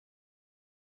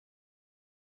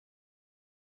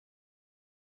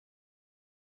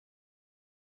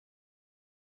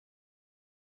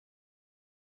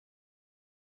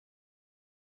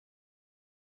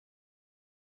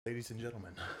Ladies and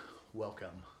gentlemen,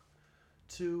 welcome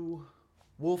to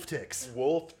Wolf Ticks.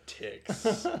 Wolf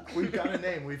ticks. We've got a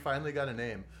name. We finally got a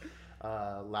name.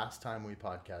 Last time we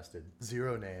podcasted,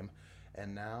 zero name,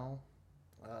 and now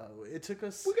it took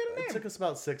us. We got a name. It took us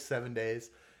about 6-7 days,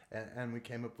 and we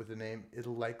came up with a name.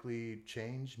 It'll likely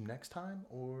change next time,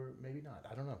 or maybe not.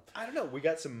 I don't know. I don't know. We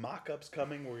got some mock-ups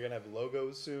coming. We're gonna have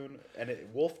logos soon, and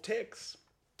Wolf ticks.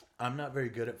 I'm not very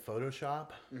good at Photoshop,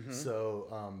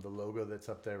 so the logo that's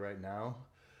up there right now,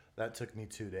 that took me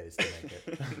 2 days to make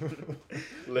it.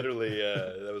 Literally,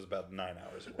 that was about 9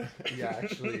 hours of work. Yeah,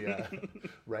 actually,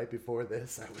 right before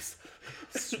this, I was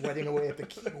sweating away at the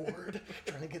keyboard,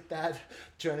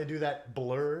 trying to do that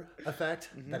blur effect,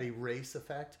 that erase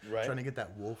effect, Right. trying to get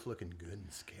that wolf looking good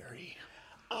and scary.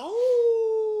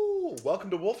 Oh, welcome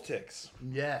to Wolf ticks.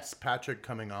 Yes, Patrick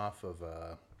coming off of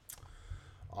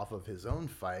his own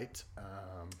fight.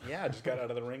 Yeah, I just got out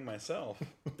of the ring myself.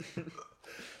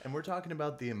 And we're talking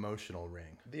about the emotional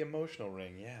ring. The emotional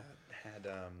ring, yeah, had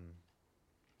a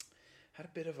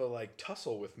bit of a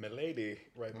tussle with Milady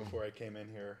right before I came in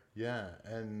here. Yeah,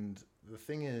 and the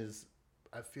thing is,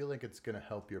 I feel like it's going to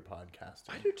help your podcasting.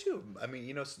 I do too. I mean,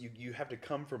 you have to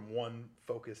come from one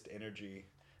focused energy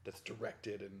that's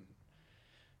directed and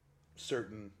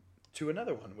certain to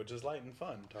another one, which is light and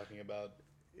fun, talking about.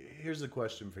 Here's a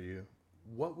question for you.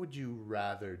 What would you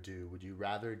rather do? Would you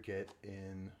rather get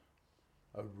in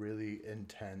a really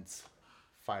intense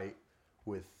fight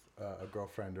with a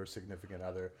girlfriend or significant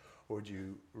other, or would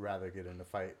you rather get in a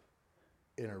fight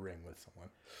in a ring with someone?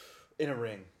 In a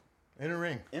ring. In a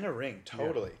ring. In a ring,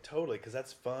 totally, totally, because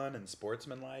that's fun and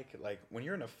sportsmanlike. Like, when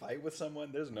you're in a fight with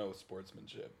someone, there's no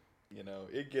sportsmanship. You know,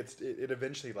 it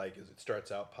eventually, it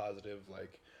starts out positive,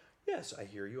 yes, I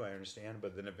hear you, I understand,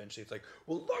 but then eventually it's like,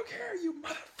 well, look here, you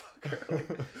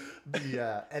motherfucker.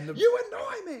 Yeah, and you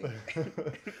annoy me.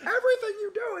 Everything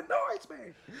you do annoys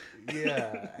me.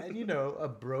 Yeah, and a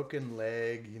broken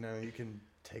leg, you can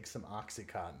take some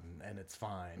Oxycontin and it's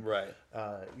fine. Right.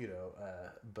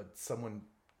 But someone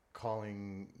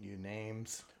calling you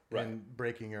names Right. and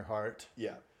breaking your heart,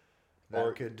 Yeah.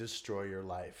 that could destroy your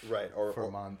life. Right.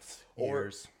 For months,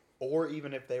 years. Or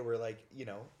even if they were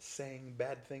saying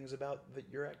bad things about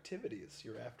your activities,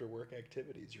 your after work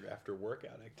activities, your after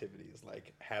workout activities,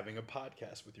 like having a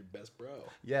podcast with your best bro.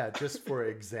 Yeah, just for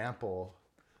example.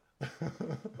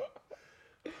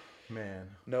 Man.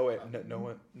 No way,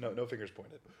 no fingers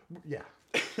pointed. Yeah.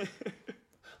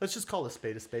 Let's just call a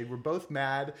spade a spade. We're both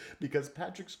mad because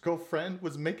Patrick's girlfriend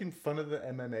was making fun of the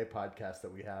MMA podcast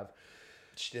that we have.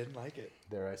 She didn't like it.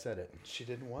 There, I said it. She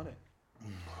didn't want it.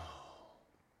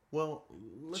 Well,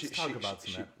 let's talk about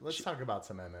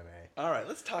some MMA. All right,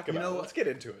 let's talk about it. Let's get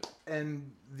into it.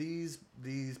 And these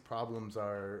problems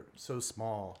are so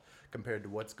small compared to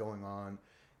what's going on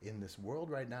in this world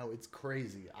right now. It's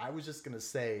crazy. I was just going to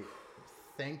say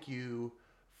thank you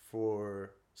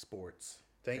for sports.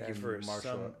 Thank you for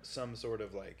some sort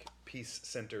of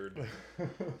peace-centered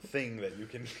thing that you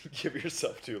can give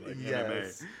yourself to, like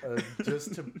yes,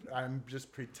 MMA. I'm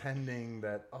just pretending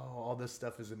that all this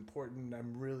stuff is important.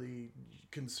 I'm really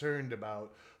concerned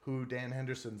about who Dan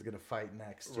Henderson's gonna fight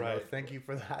next. Right. Thank you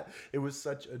for that. It was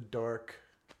such a dark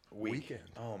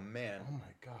weekend. Oh man. Oh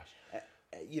my gosh.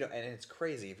 And it's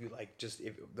crazy if you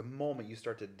if the moment you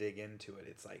start to dig into it,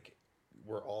 it's like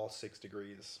we're all 6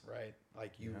 degrees, right?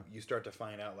 You start to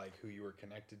find out who you were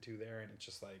connected to there, and it's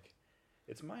just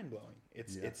it's mind blowing.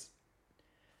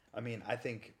 I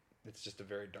think it's just a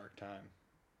very dark time.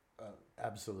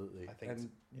 Absolutely.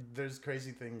 There's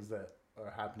crazy things that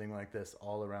are happening like this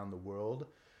all around the world,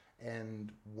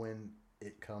 and when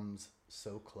it comes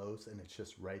so close and it's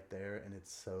just right there and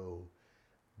it's so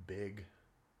big,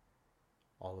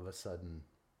 all of a sudden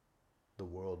the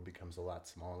world becomes a lot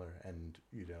smaller, and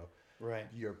right,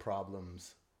 your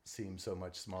problems seem so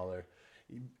much smaller.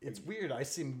 It's weird. I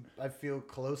feel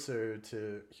closer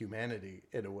to humanity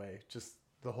in a way. Just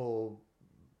the whole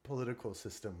political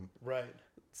system, right,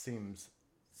 seems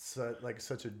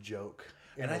such a joke.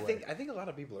 And I think a lot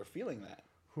of people are feeling that.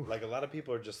 A lot of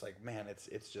people are just man,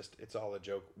 it's all a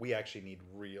joke. We actually need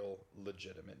real,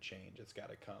 legitimate change. It's got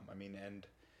to come. I mean, and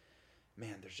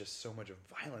man, there's just so much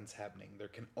violence happening. There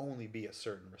can only be a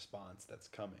certain response that's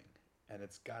coming. And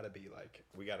it's got to be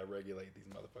we got to regulate these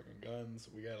motherfucking guns.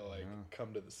 We got to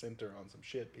come to the center on some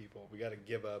shit, people. We got to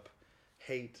give up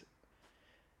hate.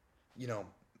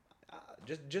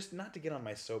 Just not to get on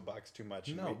my soapbox too much.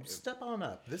 No, step on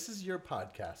up. This is your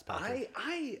podcast, Patrick.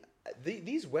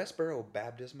 These Westboro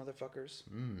Baptist motherfuckers,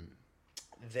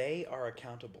 they are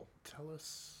accountable. Tell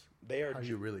us how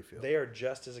you really feel. They are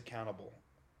just as accountable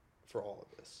for all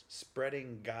of this.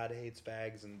 Spreading God hates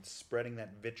fags and spreading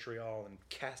that vitriol and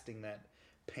casting that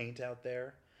paint out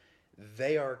there.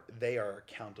 They are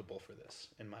accountable for this,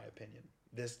 in my opinion.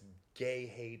 This gay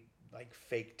hate, like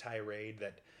fake tirade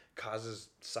that causes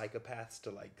psychopaths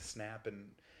to like snap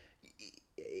and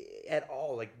at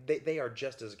all, like they are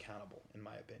just as accountable, in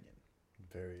my opinion.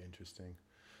 Very interesting.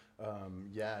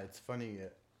 Yeah, it's funny.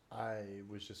 I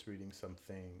was just reading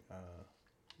something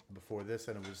before this,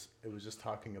 and it was just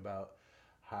talking about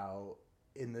how,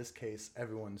 in this case,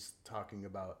 everyone's talking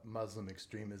about Muslim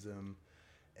extremism,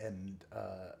 and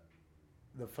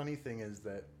the funny thing is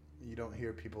that you don't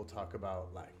hear people talk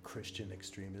about like Christian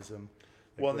extremism.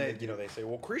 Like, well, they say,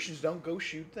 well, Christians don't go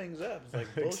shoot things up. It's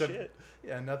like bullshit. Except,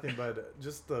 yeah, nothing but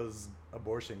just those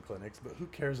abortion clinics. But who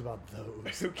cares about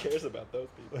those? Who cares about those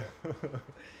people?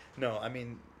 No, I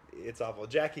mean, it's awful.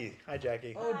 Jackie. Hi,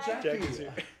 Jackie. Oh, Jackie. Jackie's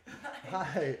here.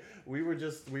 Hi. We weren't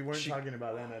talking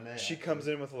about MMA. She comes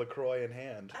in with LaCroix in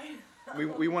hand.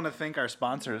 We want to thank our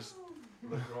sponsors.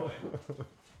 LaCroix.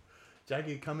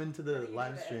 Jackie, come into the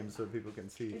live stream so people can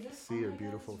see your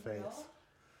beautiful face.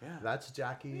 Yeah. That's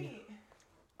Jackie. Wait.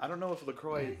 I don't know if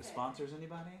LaCroix sponsors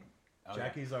anybody. Oh,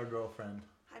 Jackie's our girlfriend.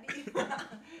 How do you...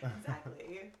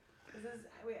 Exactly.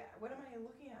 Wait, what am I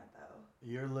looking at, though?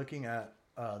 You're looking at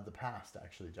the past,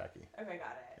 actually, Jackie. Okay,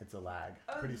 got it. It's a lag.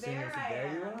 Oh, Pretty soon there I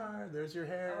there you am. are. There's your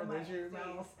hair. Oh, there's your face.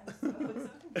 mouth. I'm so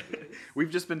confused. We've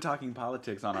just been talking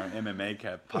politics on our MMA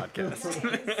podcast. Nice.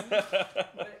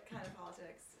 What kind of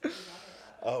politics are you talking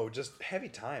about? Oh, just heavy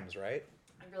times, right?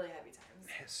 Really heavy times.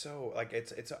 So like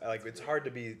it's hard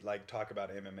to be like talk about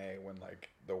MMA when like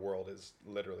the world is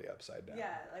literally upside down.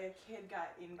 Yeah, like a kid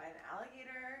got eaten by an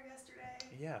alligator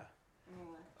yesterday. Yeah.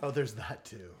 Oh, there's that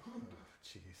too.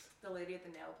 Jeez. The lady at the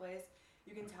nail place,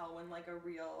 you can tell when like a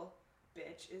real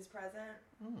bitch is present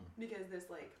because this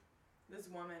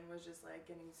woman was just like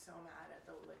getting so mad at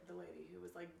the lady who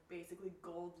was like basically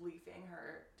gold leafing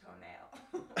her toenail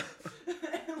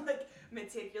and like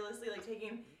meticulously like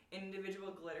taking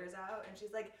individual glitters out, and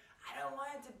she's like, I don't want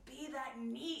it to be that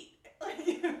neat. Like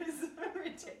it was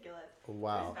ridiculous.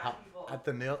 Wow.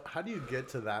 How do you get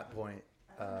to that point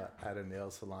at a nail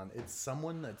salon? It's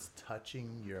someone that's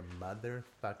touching your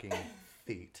motherfucking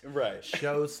feet. Right.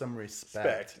 Show some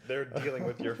respect. They're dealing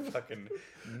with your fucking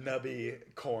nubby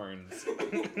corns.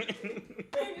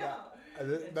 I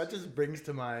know. That just brings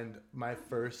to mind my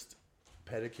first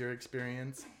pedicure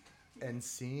experience, and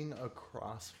seeing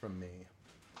across from me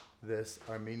this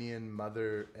Armenian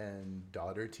mother and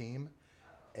daughter team,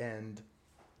 and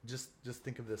just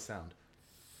think of this sound.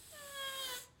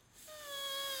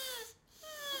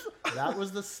 That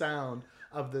was the sound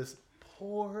of this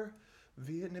poor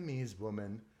Vietnamese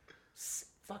woman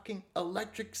fucking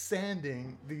electric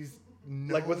sanding these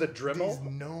like with a Dremel?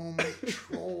 These gnome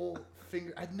troll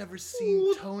finger. I'd never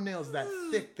seen toenails that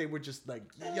thick. They were just like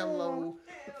yellow,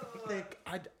 thick.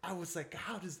 I was like,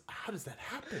 how does that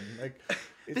happen? Like,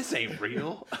 this ain't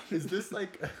real. Is this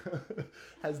like,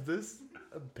 has this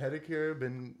pedicure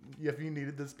been? Have you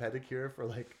needed this pedicure for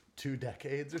like 2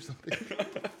 decades or something?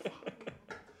 It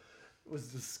was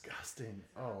disgusting.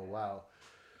 Oh wow.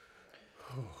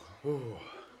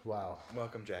 Wow.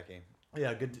 Welcome, Jackie.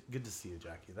 Yeah, good to see you,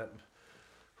 Jackie.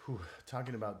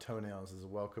 Talking about toenails is a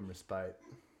welcome respite.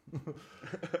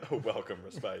 A welcome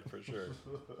respite for sure.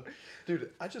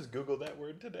 Dude, I just Googled that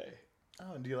word today.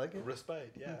 Oh, do you like it?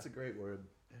 Respite, yeah. It's a great word.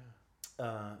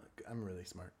 Yeah. I'm really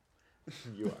smart.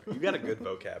 You are. You got a good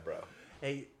vocab, bro.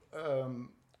 Hey,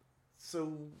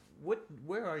 so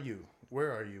where are you?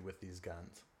 Where are you with these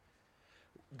guns?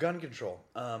 Gun control.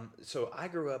 So I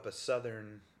grew up a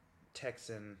Southern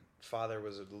Texan. Father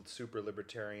was a super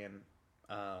libertarian.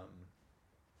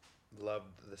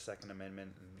 Loved the Second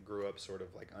Amendment and grew up sort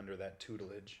of like under that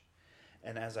tutelage.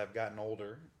 And as I've gotten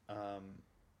older,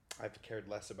 I've cared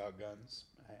less about guns.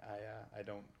 I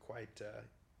don't quite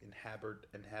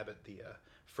inhabit the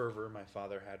fervor my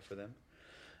father had for them.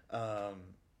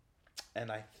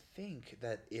 And I think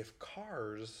that if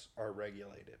cars are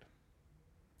regulated,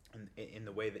 in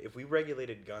the way that if we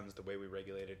regulated guns the way we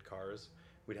regulated cars,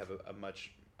 we'd have a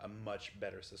much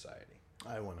better society.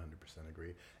 I 100%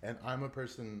 agree. And I'm a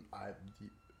person,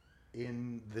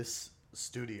 in this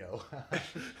studio,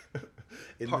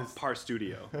 Par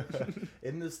studio.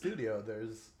 In the studio,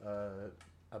 there's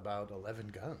about 11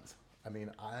 guns. I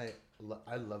mean, I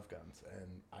love guns,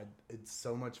 and it's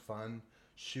so much fun.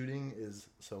 Shooting is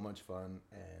so much fun,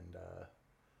 and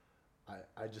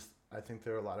I think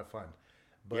they're a lot of fun.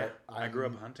 But yeah, I grew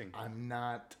up hunting. I'm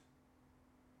not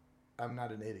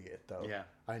an idiot, though. Yeah.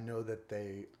 I know that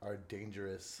they are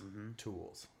dangerous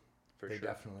tools. For they sure.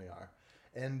 definitely are.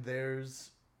 And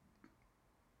there's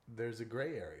there's a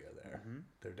gray area there. Mm-hmm.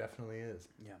 There definitely is.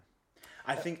 Yeah.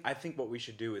 I think what we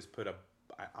should do is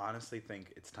I honestly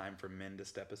think it's time for men to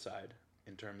step aside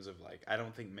in terms of like, I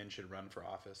don't think men should run for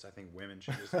office. I think women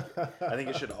should just, I think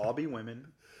it should all be women.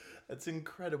 That's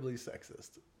incredibly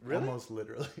sexist. Really? Almost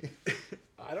literally.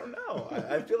 I don't know.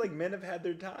 I feel like men have had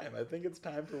their time. I think it's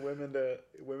time for women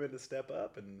to step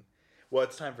up and, well,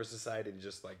 it's time for society to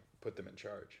just like put them in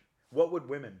charge. What would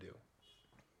women do?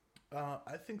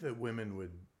 I think that women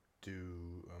would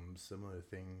do similar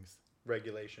things.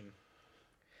 Regulation.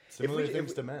 Similar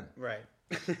things to men. Right.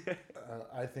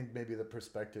 I think maybe the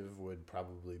perspective would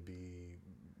probably be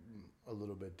a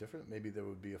little bit different. Maybe there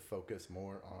would be a focus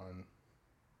more on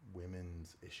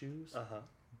women's issues.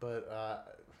 But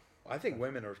I think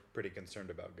women are pretty concerned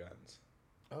about guns.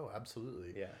 Oh,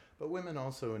 absolutely. Yeah. But women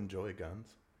also enjoy guns.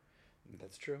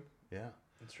 That's true. Yeah.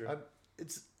 That's true.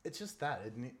 It's just that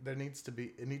it needs to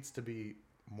be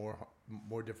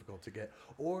more difficult to get,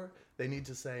 or they need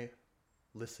to say,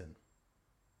 listen,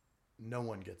 no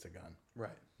one gets a gun.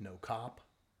 Right. No cop,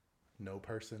 no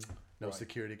person, no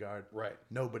security guard. Right.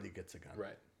 Nobody gets a gun.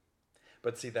 Right.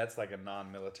 But see, that's like a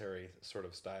non-military sort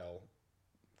of style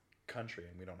country,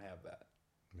 and we don't have that.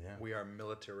 Yeah. We are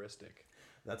militaristic.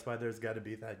 That's why there's got to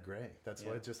be that gray. That's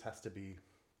why it just has to be,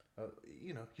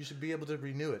 you should be able to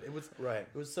renew it. It was right.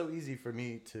 It was so easy for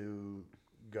me to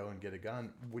go and get a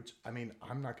gun, which, I mean,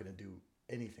 I'm not going to do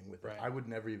anything with it. I would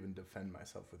never even defend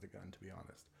myself with a gun, to be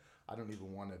honest. I don't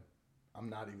even want to, I'm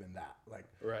not even that. Like,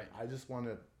 I just want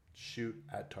to shoot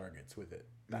at targets with it.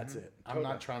 That's it. I'm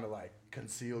not trying to like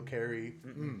conceal carry.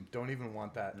 Don't even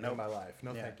want that in my life.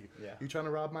 No, thank you. Yeah. You trying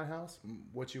to rob my house?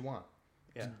 What you want?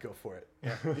 Yeah. Go for it.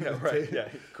 Yeah. Yeah. Right. Yeah.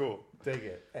 Cool. Take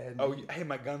it. And hey,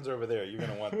 my guns are over there. You're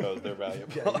gonna want those. They're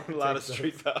valuable. A lot of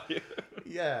street value.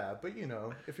 Yeah, but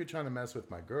if you're trying to mess with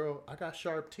my girl, I got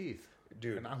sharp teeth,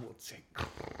 dude, and I will take.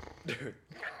 Dude,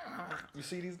 you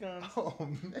see these guns? Oh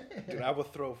man, dude, I will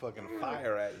throw fucking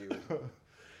fire at you.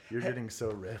 You're getting so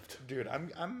ripped, dude.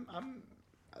 I'm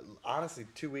honestly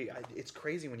 2 weeks. It's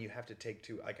crazy when you have to take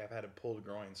two. Like, I've had a pulled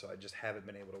groin, so I just haven't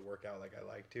been able to work out like I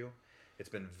like to. It's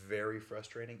been very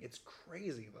frustrating. It's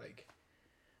crazy, like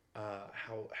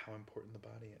how important the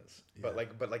body is. Yeah.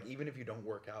 But like even if you don't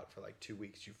work out for like 2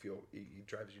 weeks, you feel it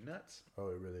drives you nuts. Oh,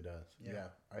 it really does. Yeah.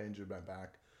 I injured my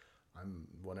back.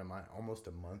 What am I? Almost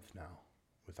a month now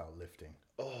without lifting.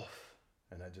 Oh,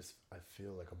 and I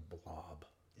feel like a blob.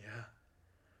 Yeah.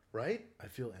 Right? I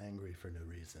feel angry for no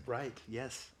reason. Right.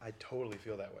 Yes. I totally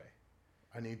feel that way.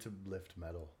 I need to lift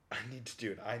metal. I need to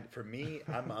do it. For me,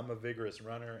 I'm a vigorous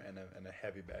runner and a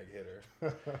heavy bag hitter.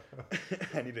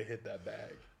 I need to hit that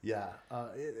bag. Yeah.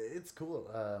 It's cool.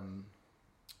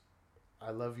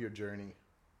 I love your journey.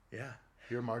 Yeah.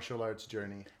 Your martial arts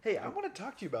journey. Hey, I want to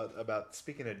talk to you about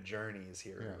speaking of journeys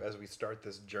here as we start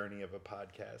this journey of a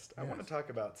podcast. I want to talk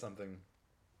about something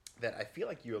that I feel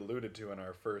like you alluded to in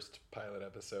our first pilot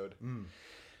episode.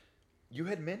 You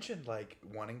had mentioned like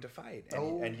wanting to fight,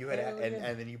 and you had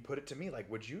and then you put it to me like,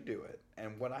 would you do it?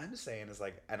 And what I'm saying is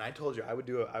like, and I told you I would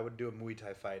do a Muay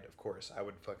Thai fight. Of course, I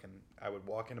would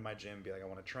walk into my gym, be like, I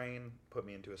want to train, put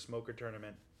me into a smoker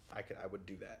tournament. I would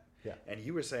do that. Yeah. And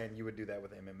you were saying you would do that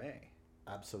with MMA.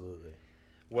 Absolutely.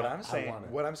 What I'm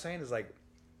saying is like,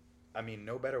 I mean,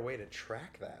 no better way to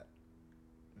track that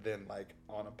than like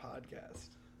on a podcast.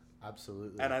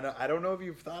 Absolutely. And I don't know if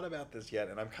you've thought about this yet,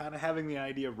 and I'm kind of having the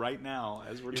idea right now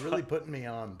as we're You're really putting me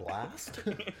on blast?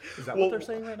 Is that what they're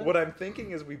saying right now? What I'm thinking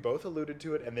is we both alluded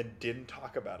to it and then didn't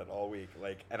talk about it all week.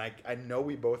 Like, and I know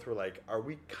we both were like, are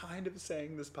we kind of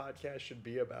saying this podcast should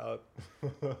be about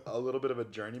a little bit of a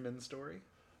journeyman story?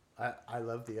 I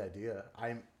love the idea.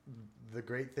 The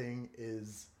great thing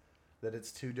is that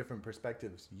it's two different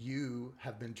perspectives. You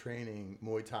have been training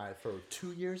Muay Thai for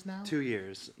 2 years now? 2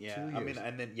 years, yeah. 2 years. I mean,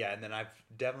 and then I've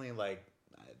definitely like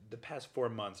the past 4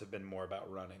 months have been more about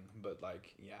running, but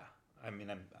like, yeah. I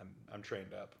mean, I'm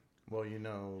trained up. Well, you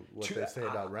know what they say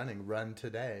about running: run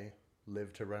today,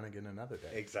 live to run again another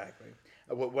day. Exactly.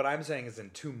 What I'm saying is,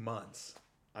 in 2 months,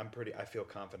 I feel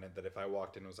confident that if I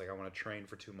walked in and was like, I want to train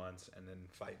for 2 months and then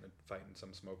fight in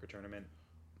some smoker tournament.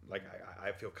 Like,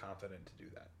 I feel confident to do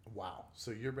that. Wow.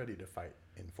 So you're ready to fight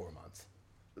in 4 months?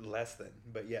 Less than,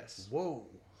 but yes. Whoa.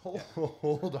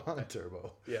 Hold on,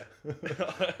 Turbo. Yeah.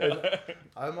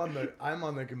 I'm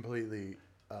on the completely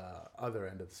other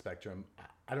end of the spectrum.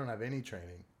 I don't have any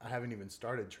training. I haven't even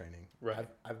started training. Right.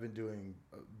 I've been doing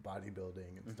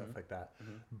bodybuilding and stuff like that.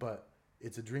 Mm-hmm. But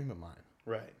it's a dream of mine.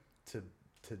 Right.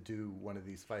 To do one of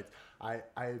these fights. I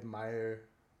admire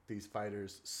these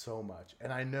fighters so much.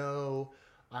 And I know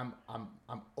I'm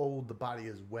old, the body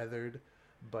is weathered,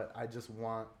 but I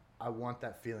I want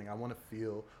that feeling. I want to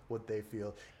feel what they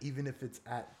feel, even if it's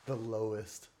at the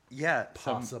lowest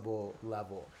possible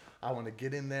level. I want to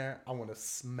get in there. I want to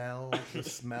smell the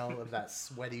smell of that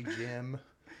sweaty gym.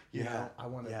 You know, I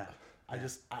want to.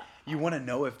 You want to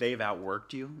know if they've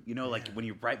outworked you. You know, like when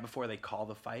you right before they call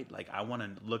the fight, like I want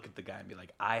to look at the guy and be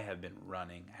like, I have been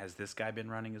running. Has this guy been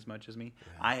running as much as me?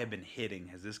 Yeah. I have been hitting.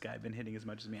 Has this guy been hitting as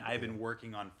much as me? I have been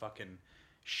working on fucking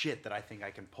shit that I think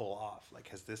I can pull off. Like,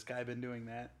 has this guy been doing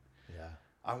that? Yeah.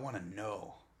 I want to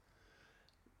know.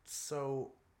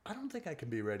 So I don't think I can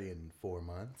be ready in 4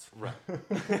 months. Right.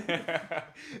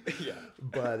 Yeah.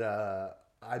 But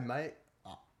I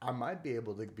might be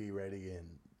able to be ready in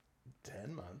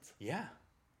 10 months. Yeah.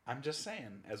 I'm just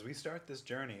saying, as we start this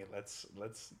journey, let's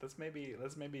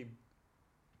maybe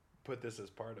put this as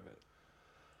part of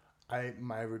it.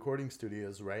 My recording studio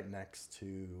is right next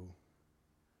to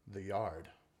the Yard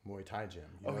Muay Thai gym.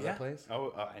 You know that place?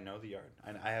 Oh, I know the Yard.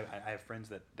 And I have friends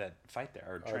that fight there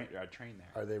or train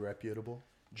there. Are they reputable?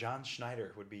 John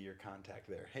Schneider would be your contact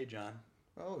there. Hey, John.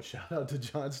 Oh, shout out to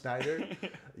John Schneider.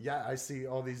 Yeah, I see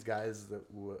all these guys that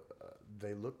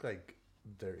they look like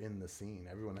they're in the scene.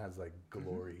 Everyone has like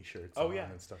glory shirts on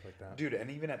and stuff like that. Dude, and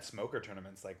even at smoker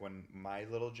tournaments, like when my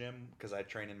little gym, because I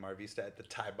train in Mar Vista at the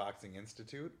Thai Boxing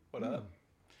Institute. What up?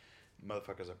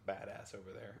 Motherfuckers are badass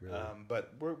over there. Really?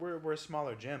 But we're a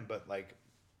smaller gym, but like,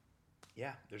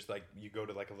 yeah, there's like, you go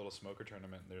to like a little smoker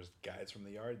tournament and there's guys from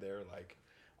the Yard there, like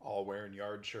all wearing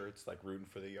Yard shirts, like rooting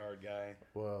for the Yard guy.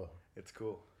 Whoa. It's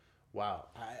cool. Wow.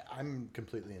 I'm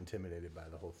completely intimidated by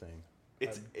the whole thing.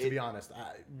 To be honest,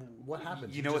 what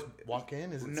happens? You know, just walk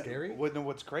in? Is it scary? Well, no,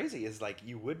 what's crazy is like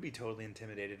you would be totally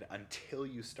intimidated until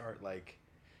you start like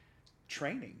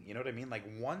training. You know what I mean? Like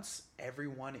once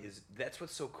everyone is, that's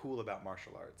what's so cool about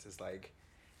martial arts is like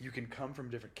you can come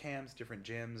from different camps, different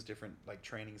gyms, different like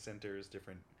training centers,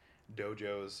 different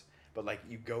dojos, but like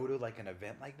you go to like an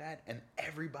event like that and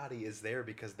everybody is there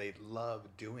because they love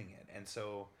doing it. And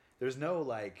so there's no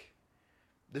like,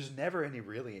 there's never any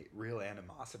real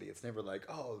animosity. It's never like,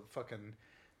 oh, fucking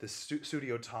the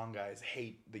Studio Tong guys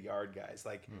hate the Yard guys.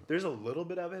 Like, there's a little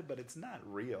bit of it, but it's not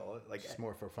real. Like, it's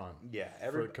more for fun. Yeah,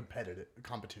 for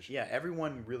competition. Yeah,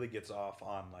 everyone really gets off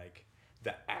on like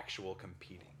the actual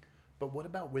competing. But what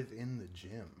about within the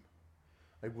gym?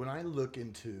 Like when I look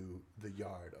into the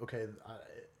Yard, okay,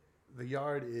 the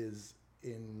Yard is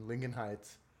in Lincoln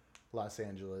Heights, Los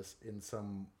Angeles, in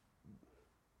some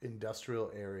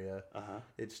industrial area.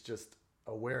 It's just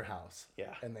a warehouse.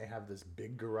 Yeah. And they have this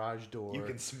big garage door. You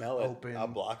can smell it open a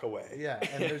block away. Yeah.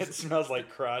 And it smells like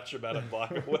crotch about a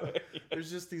block away.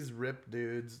 There's just these ripped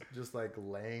dudes just like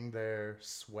laying there,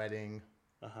 sweating,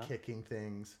 kicking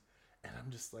things. And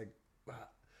I'm just like,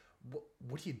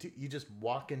 what do you do? You just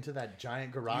walk into that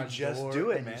giant garage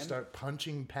door and you start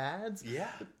punching pads? Yeah.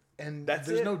 And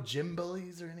there's no gym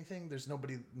bullies or anything. There's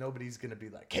nobody's gonna be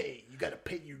like, hey, you gotta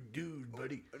pay your dude,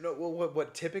 buddy. No, well,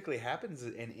 what typically happens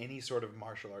in any sort of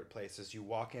martial art place is you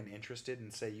walk in interested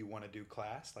and say you want to do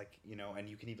class, like, you know, and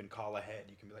you can even call ahead.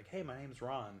 You can be like, hey, my name's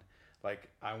Rawn. Like,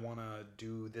 I want to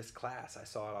do this class. I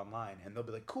saw it online. And they'll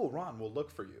be like, cool, Rawn, we'll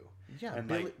look for you. Yeah, and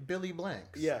Billy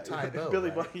Blanks. Yeah, Thai Bo, Billy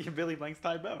Blanks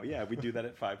Thai Bo. Yeah, we do that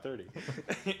at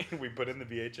 5:30. We put in the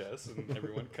VHS and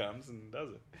everyone comes and does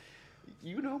it.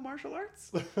 You know martial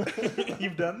arts?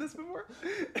 You've done this before?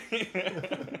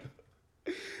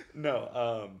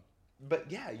 No, but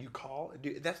yeah, you call.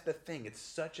 Dude, that's the thing. It's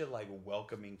such a like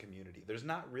welcoming community. There's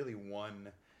not really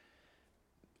one,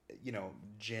 you know,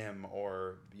 gym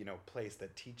or, you know, place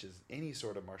that teaches any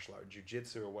sort of martial art,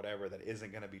 jiu-jitsu or whatever, that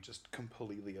isn't going to be just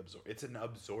completely absorbed. It's an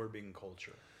absorbing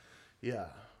culture. Yeah.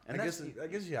 And I guess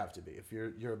you have to be. If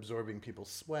you're absorbing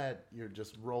people's sweat, you're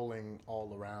just rolling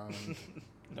all around.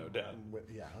 No doubt.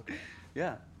 Yeah, okay.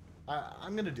 Yeah.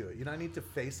 I'm going to do it. You know, I need to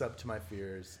face up to my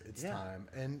fears. It's time.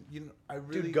 And, you know, I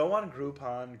really... Dude, go on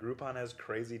Groupon. Groupon has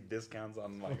crazy discounts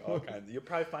on, like, all kinds. You'll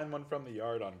probably find one from the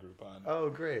Yard on Groupon. Oh,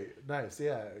 great. Nice.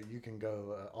 Yeah. You can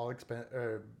go all expense...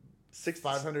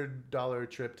 $500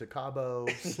 trip to Cabo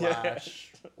 /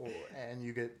 and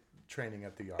you get training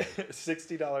at the Yard.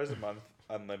 $60 a month,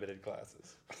 unlimited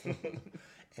classes.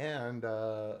 And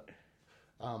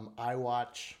I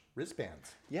watch...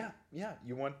 wristbands. Yeah.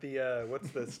 You want the what's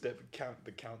the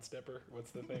count stepper?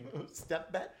 What's the thing?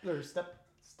 Step bet or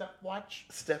stepwatch?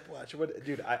 Stepwatch. What,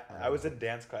 dude? I was in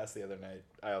dance class the other night.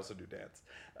 I also do dance,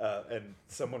 and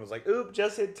someone was like, "Oop,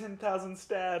 just hit 10,000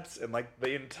 steps," and like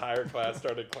the entire class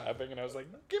started clapping, and I was like,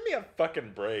 "Give me a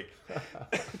fucking break."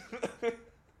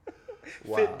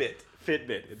 Wow. Fitbit.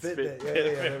 It's Fitbit. Yeah,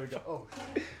 there we go.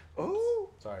 Oh.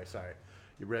 Sorry.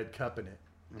 You red cupping it.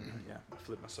 Yeah, I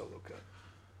flipped my solo cup.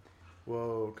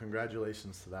 Whoa,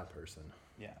 congratulations to that person.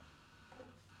 Yeah.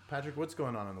 Patrick, what's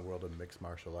going on in the world of mixed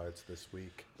martial arts this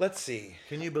week? Let's see.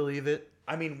 Can you believe it?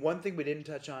 I mean, one thing we didn't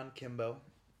touch on, Kimbo.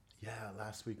 Yeah,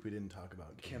 last week we didn't talk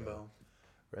about Kimbo.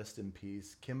 Rest in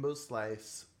peace. Kimbo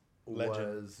Slice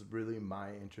Legend. was really my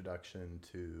introduction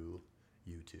to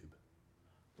YouTube.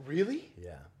 Really?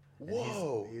 Yeah.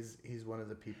 Whoa. He's one of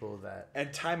the people that...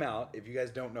 And time out. If you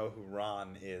guys don't know who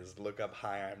Rawn is, look up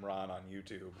Hi, I'm Rawn on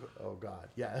YouTube. Oh, God.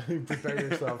 Yeah. Prepare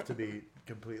yourself to be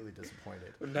completely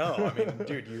disappointed. No, I mean,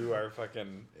 dude, you are a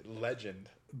fucking legend.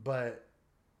 But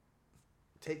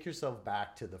take yourself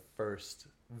back to the first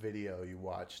video you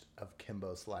watched of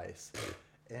Kimbo Slice.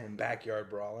 And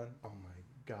Backyard brawling. oh, my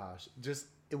gosh.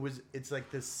 It's like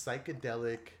this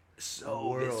psychedelic So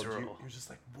world. visceral. You're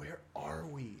just like, where are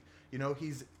we? You know,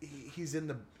 he's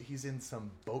in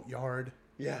some boatyard.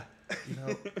 Yeah. You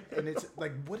know, and it's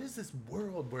like, what is this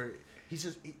world where he's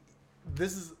just?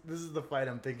 This is the fight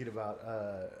I'm thinking about.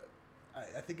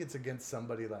 I think it's against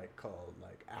somebody like called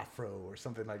like Afro or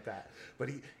something like that. But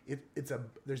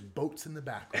there's boats in the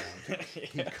background.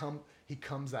 He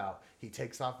comes out. He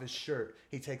takes off his shirt.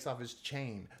 He takes off his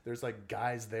chain. There's like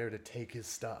guys there to take his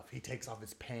stuff. He takes off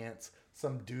his pants.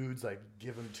 Some dudes like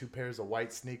give him 2 pairs of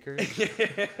white sneakers.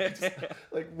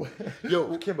 Like,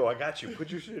 yo, Kimbo, I got you.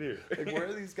 Put your shit here. Like, where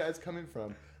are these guys coming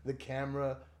from? The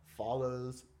camera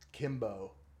follows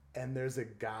Kimbo, and there's a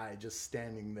guy just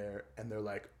standing there, and they're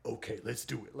like, okay, let's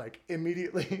do it. Like,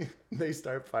 immediately they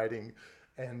start fighting,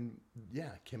 and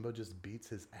yeah, Kimbo just beats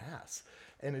his ass.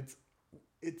 And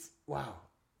it's wow.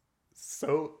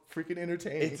 So freaking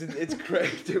entertaining. It's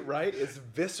great, right? It's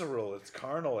visceral. It's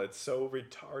carnal. It's so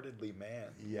retardedly man.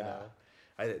 Yeah. You know?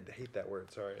 I hate that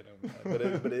word. Sorry, I don't.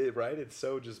 But right? It's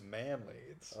so just manly.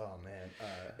 It's oh man.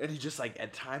 And he just like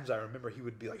at times I remember he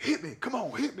would be like, "Hit me, come on,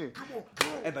 hit me, come on,"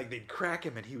 and like they'd crack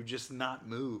him and he would just not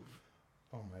move.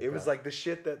 Oh my God. It was like the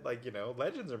shit that like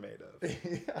legends are made of.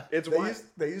 Yeah. It's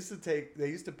they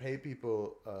used to pay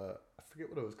people. I forget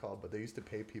what it was called, but they used to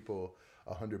pay people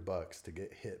 $100 to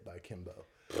get hit by Kimbo.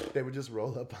 They would just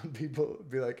roll up on people,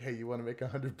 be like, "Hey, you want to make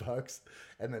 $100?"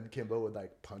 And then Kimbo would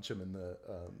like punch him in the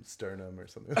sternum or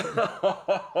something. Like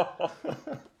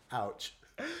that. Ouch.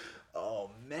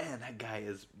 Oh man, that guy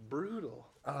is brutal.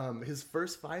 His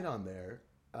first fight on there.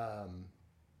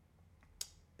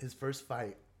 His first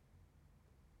fight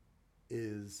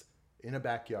is in a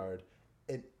backyard,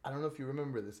 and I don't know if you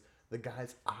remember this. The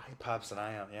guy's eye pops an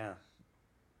eye out, yeah.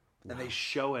 And they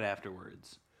show it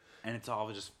afterwards. And it's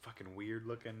all just fucking weird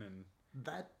looking. And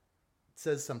that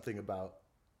says something about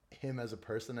him as a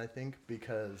person, I think,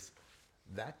 because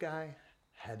that guy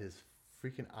had his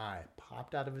freaking eye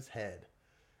popped out of his head.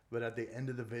 But at the end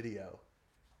of the video,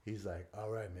 he's like, "All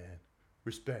right, man.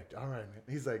 Respect. All right, man."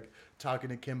 He's like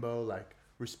talking to Kimbo like,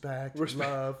 respect.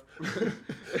 Love.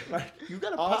 Like, you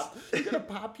gotta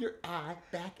pop your eye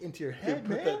back into your head,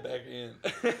 man. Put that back in.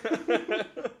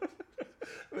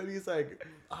 But he's like,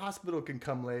 hospital can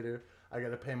come later. I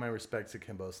gotta pay my respects to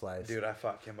Kimbo Slice. Dude, I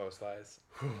fought Kimbo Slice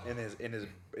in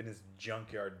his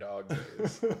junkyard dog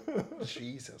days.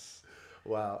 Jesus.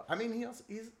 Wow. I mean, he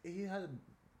had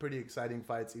pretty exciting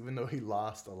fights, even though he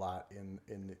lost a lot in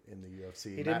the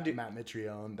UFC. Matt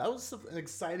Mitrione. That was an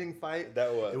exciting fight.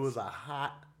 That was. It was a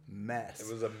hot mess.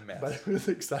 It was a mess. But it was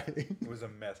exciting. It was a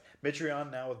mess.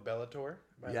 Mitrione now with Bellator.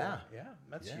 Yeah. Yeah,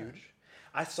 that's huge.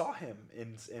 I saw him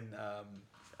in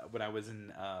when I was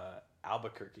in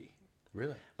Albuquerque.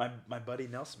 Really? My buddy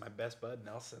Nelson, my best bud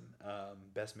Nelson,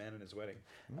 best man in his wedding.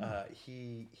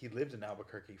 He lived in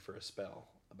Albuquerque for a spell,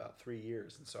 about 3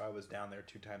 years, and so I was down there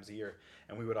 2 times a year,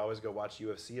 and we would always go watch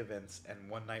UFC events. And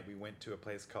one night we went to a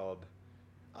place called,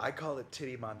 I call it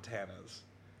Titty Montana's,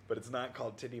 but it's not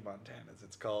called Titty Montana's.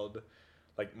 It's called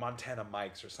like Montana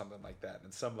Mike's or something like that.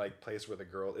 And some like place where the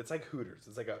girl, it's like Hooters.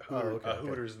 It's like a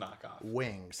Hooters knockoff.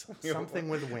 Wings. Something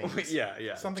with wings.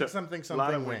 Yeah.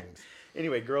 Something wings.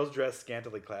 Anyway, girls dressed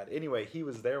scantily clad. Anyway, he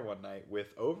was there one night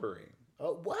with Overeem.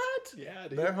 Oh, what? Yeah,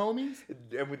 dude. They're homies?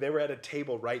 And they were at a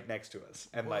table right next to us.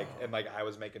 And like I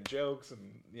was making jokes,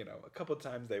 and a couple of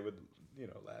times they would,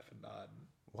 laugh and nod.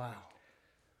 Wow.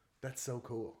 That's so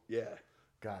cool. Yeah.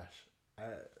 Gosh.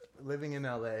 Living in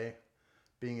LA,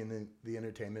 being in the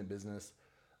entertainment business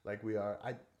like we are,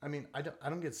 I mean, I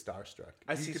don't get starstruck.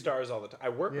 I see stars all the time. I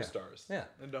work with stars. Yeah.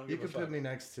 And don't you give a could fuck. put me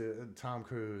next to Tom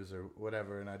Cruise or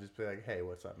whatever, and I'd just be like, "Hey,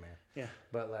 what's up, man?" Yeah.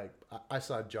 But like, I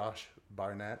saw Josh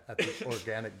Barnett at the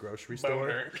organic grocery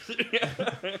store.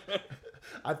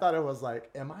 I thought it was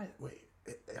like, am I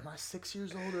 6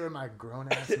 years old or am I a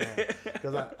grown ass man?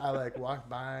 Because I like walked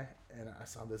by and I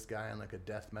saw this guy in like a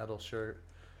death metal shirt,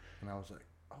 and I was like,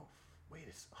 "Oh, wait,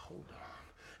 hold on."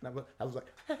 And I was like,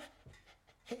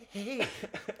 hey,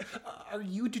 are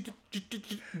you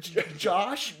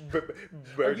Josh?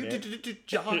 Are you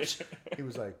Josh? He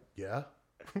was like, yeah.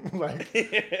 Like,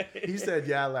 he said,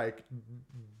 yeah, like,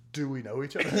 do we know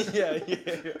each other? Yeah.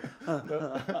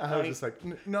 I was just like,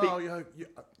 no,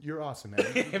 you're awesome, man.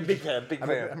 Big fan.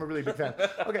 I'm a really big fan.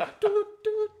 Okay.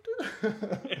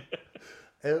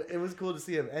 It was cool to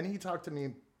see him. And he talked to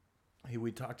me.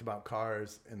 We talked about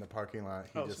cars in the parking lot.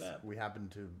 We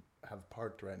happened to have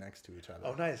parked right next to each other.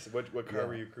 Oh, nice. What car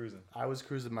were you cruising? I was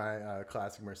cruising my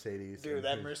classic Mercedes. Dude,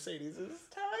 that Mercedes is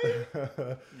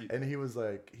tight. And he was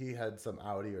like, he had some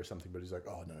Audi or something, but he's like,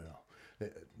 oh, no.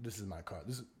 This is my car.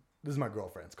 This is my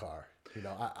girlfriend's car. You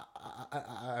know,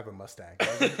 I have a Mustang.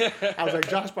 I was like,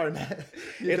 Josh Barnett,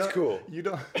 it's cool. You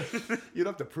don't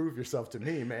have to prove yourself to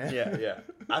me, man. Yeah.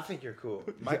 I think you're cool.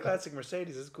 My classic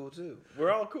Mercedes is cool too.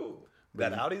 We're all cool.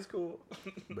 That Audi's cool.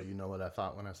 But you know what I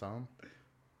thought when I saw him?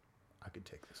 I could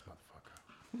take this motherfucker.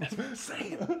 That's what I'm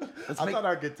saying. I thought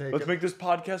I could take. Let's make this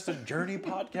podcast a journey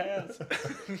podcast.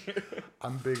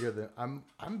 I'm bigger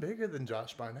than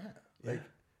Josh Barnett. Like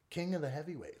king of the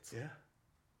heavyweights. Yeah.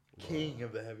 King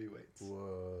of the heavyweights.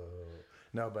 Whoa.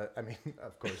 No, but I mean,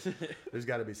 of course, there's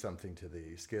got to be something to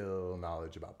the skill,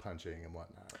 knowledge about punching and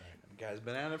whatnot, right? Guy's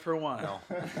been at it for a while.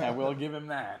 I will give him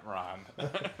that, Ron.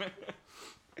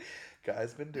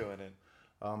 Guy's been doing it.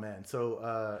 Oh man,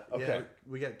 so okay,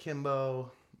 we got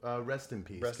Kimbo. Rest in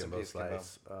peace, Kimbo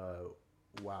Slice.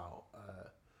 Wow,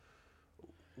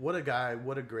 what a guy!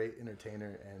 What a great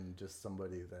entertainer, and just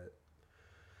somebody that.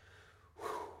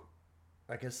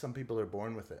 I guess some people are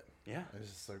born with it. Yeah, it's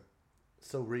just like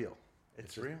so real.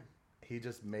 It's real. He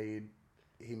was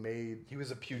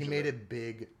a pugilist. He made it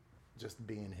big, just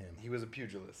being him. He was a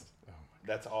pugilist. Oh my God.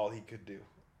 That's all he could do.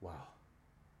 Wow,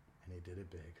 and he did it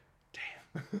big.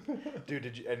 Damn, dude.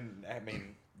 Did you? And I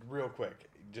mean, real quick,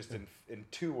 just in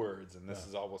 2 words, and this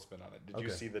is all we'll spin on it. Did you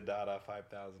see the Dada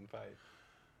 5000 fight?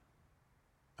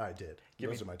 I did.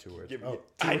 Those are my 2 words.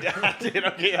 I did.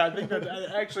 Okay, I think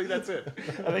that's it.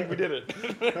 I think we did it.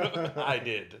 I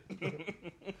did.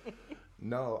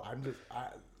 No,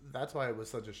 that's why it was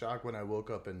such a shock when I woke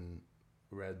up and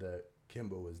read that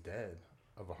Kimbo was dead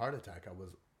of a heart attack. I was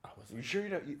You like, sure you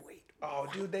don't? Wait. Oh,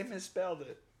 dude, they misspelled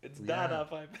it. It's Dada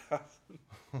 5000.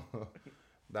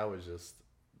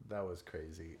 That was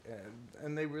crazy.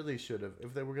 And they really should have,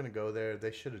 if they were going to go there,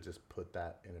 they should have just put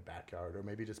that in a backyard, or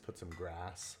maybe just put some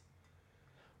grass.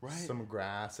 Right. Some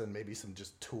grass and maybe some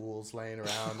just tools laying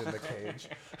around in the cage.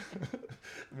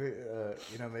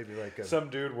 Maybe like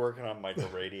some dude working on like a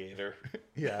radiator.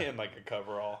 Yeah. In like a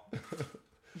coverall.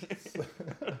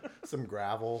 Some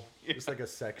gravel. Yeah. Just like a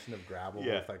section of gravel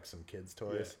with like some kids'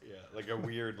 toys. Yeah. Like a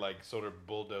weird like sort of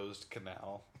bulldozed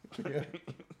canal. Yeah.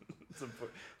 Some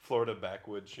Florida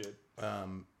backwoods shit.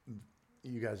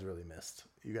 You guys really missed.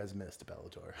 You guys missed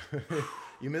Bellator.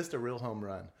 You missed a real home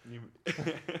run.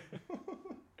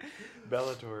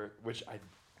 Bellator, which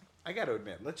I got to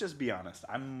admit, let's just be honest.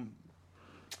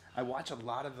 I watch a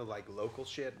lot of the like local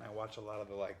shit, and I watch a lot of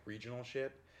the like regional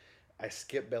shit. I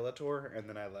skip Bellator, and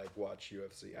then I like watch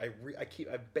UFC. I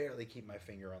barely keep my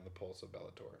finger on the pulse of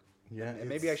Bellator. Yeah, and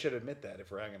maybe I should admit that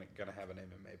if we're gonna have an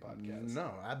MMA podcast.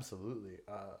 No, absolutely.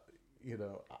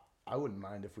 I wouldn't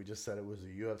mind if we just said it was a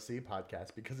UFC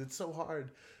podcast, because it's so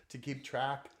hard to keep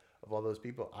track of all those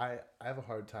people. I have a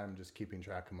hard time just keeping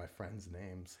track of my friends'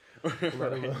 names,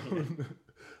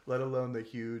 let alone the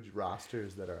huge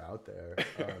rosters that are out there.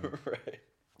 Right.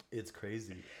 It's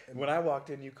crazy. When I walked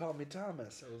in, you called me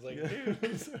Thomas. I was like, dude,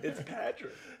 it's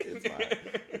Patrick.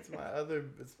 It's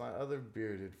my other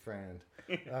bearded friend.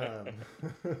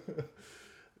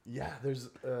 Yeah,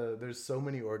 there's so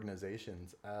many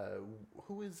organizations.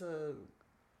 Who's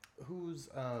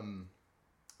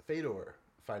Fedor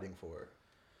fighting for?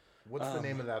 What's the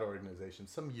name of that organization?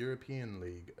 Some European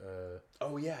league.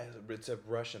 Oh yeah, it's a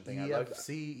Russian thing.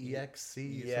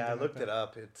 EXC. Yeah, I looked it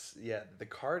up. The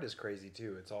card is crazy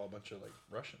too. It's all a bunch of like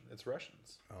Russian. It's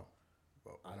Russians. Oh,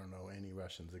 well, I don't know any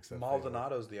Russians except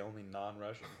Maldonado's the only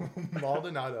non-Russian.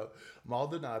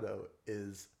 Maldonado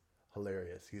is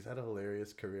hilarious. He's had a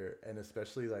hilarious career, and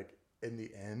especially like in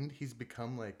the end, he's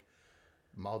become like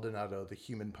Maldonado, the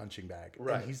human punching bag.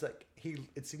 Right. And he's like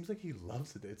it seems like he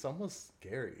loves it. It's almost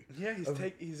scary. Yeah,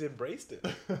 he's embraced it.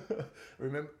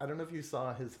 Remember, I don't know if you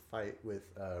saw his fight with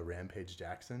Rampage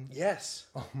Jackson. Yes.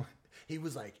 Oh my. He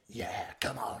was like, "Yeah,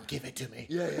 come on, give it to me."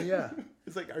 Yeah.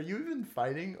 It's like, are you even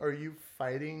fighting? Or are you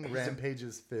fighting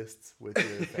Rampage's fists with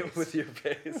your face? With your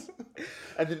face.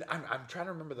 And then I'm trying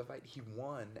to remember the fight. He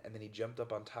won, and then he jumped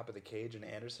up on top of the cage, and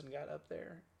Anderson got up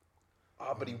there.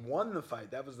 Oh, but he won the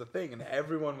fight. That was the thing. And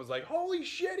everyone was like, holy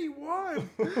shit, he won.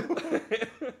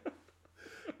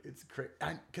 It's crazy.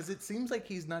 Because it seems like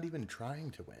he's not even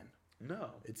trying to win. No.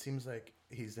 It seems like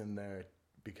he's in there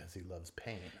because he loves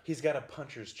pain. He's got a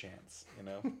puncher's chance, you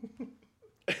know?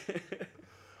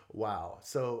 Wow.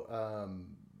 So,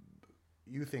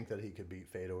 you think that he could beat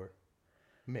Fedor?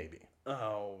 Maybe.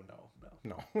 Oh, no.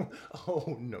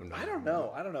 Oh, no. I don't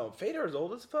know. Fedor's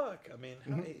old as fuck. I mean,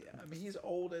 he's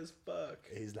old as fuck.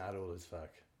 He's not old as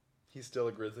fuck. He's still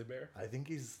a grizzly bear? I think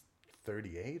he's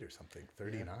 38 or something.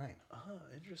 39. Yeah.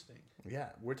 Interesting. Yeah,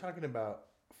 we're talking about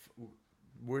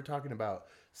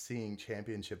seeing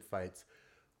championship fights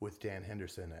with Dan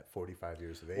Henderson at 45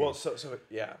 years of age. Well, so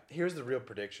yeah. Here's the real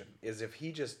prediction: is if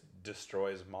he just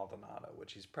destroys Maldonado,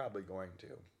 which he's probably going to.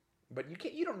 But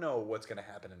you don't know what's going to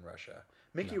happen in Russia.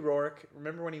 Mickey Rourke,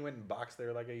 remember when he went and boxed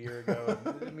there like a year ago?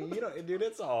 I mean, dude,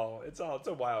 it's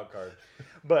a wild card.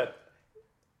 But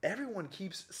everyone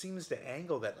seems to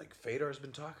angle that like Fedor's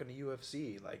been talking to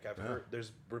UFC. Like I've heard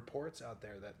there's reports out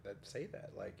there that say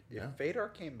that. Like if Fedor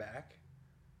came back,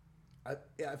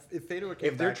 if Fedor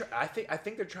came back, I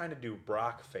think they're trying to do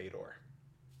Brock Fedor.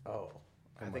 Oh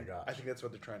my gosh. I think that's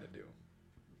what they're trying to do.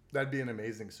 That'd be an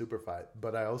amazing super fight.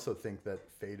 But I also think that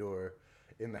Fedor,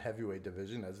 in the heavyweight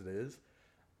division as it is,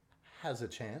 has a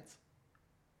chance.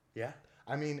 Yeah.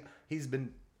 I mean, he's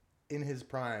been in his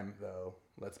prime, though.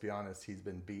 Let's be honest. He's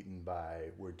been beaten by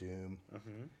Werdum.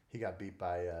 Mm-hmm. He got beat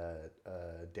by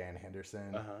Dan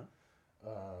Henderson.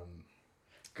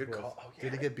 Good call. Oh, yeah.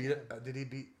 Did he get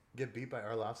beat? Get beat by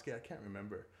Arlovsky? I can't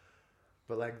remember.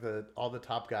 But like all the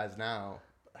top guys now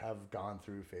have gone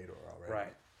through Fedor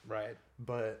already. Right.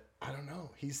 But I don't know.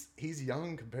 He's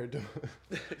young compared to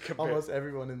almost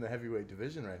everyone in the heavyweight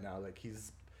division right now. Like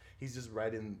he's just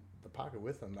right in the pocket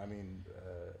with them. I mean,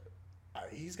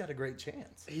 he's got a great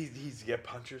chance. He's got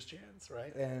puncher's chance,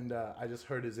 right? And I just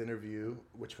heard his interview,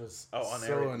 which was on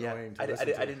so air. annoying to listen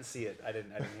to. I didn't see it. I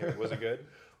didn't hear it. Was it good?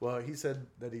 Well, he said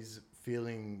that he's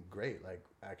feeling great, like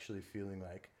actually feeling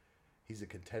like he's a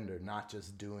contender, not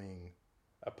just doing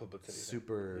a publicity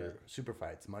super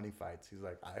fights, money fights. He's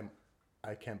like,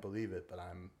 I can't believe it, but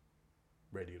I'm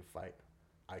ready to fight.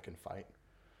 I can fight.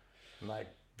 And like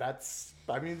it's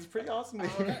pretty awesome.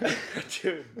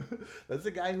 Dude. That's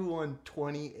a guy who won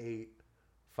 28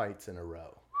 fights in a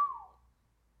row.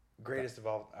 Greatest of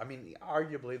all. I mean,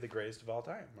 arguably the greatest of all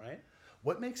time, right?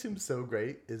 What makes him so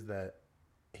great is that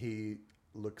he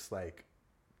looks like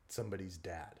somebody's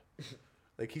dad.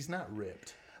 Like he's not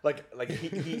ripped. Like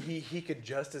he could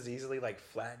just as easily like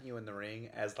flatten you in the ring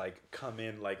as like come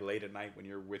in like late at night when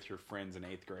you're with your friends in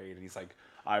 8th grade and he's like,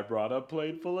 I brought a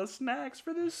plate full of snacks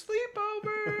for this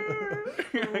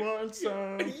sleepover. You want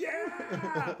some?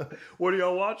 Yeah. What are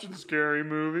y'all watching? Scary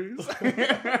movies?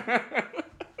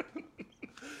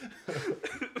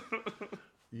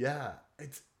 Yeah,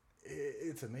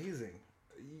 it's amazing.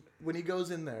 When he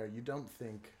goes in there, you don't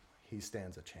think he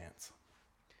stands a chance.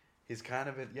 He's kind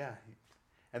of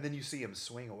and then you see him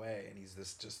swing away, and he's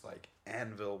this just like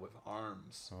anvil with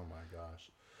arms. Oh my gosh!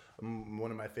 One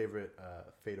of my favorite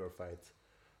Fedor fights,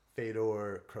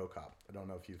 Fedor Krokop. I don't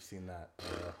know if you've seen that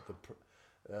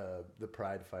the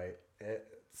Pride fight. It's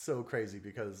so crazy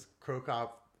because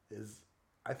Krokop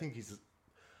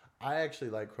I actually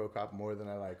like Krokop more than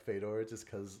I like Fedor, just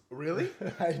because. Really?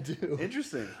 I do.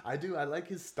 Interesting. I do. I like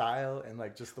his style and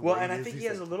like just the way. Well, and I think he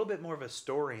has a little bit more of a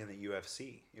story in the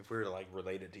UFC. If we were to like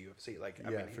relate it to UFC, like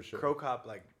I mean, for sure. Krokop,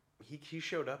 like he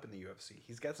showed up in the UFC.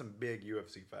 He's got some big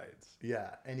UFC fights. Yeah,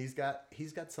 and he's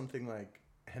got something like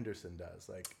Henderson does,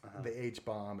 like the H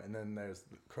bomb, and then there's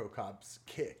Krokop's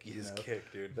kick. His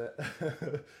kick, dude.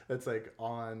 That's like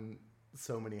on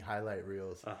so many highlight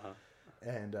reels.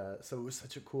 And so it was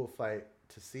such a cool fight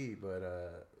to see,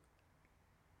 but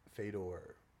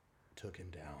Fedor took him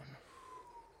down.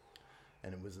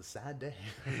 And it was a sad day.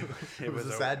 It was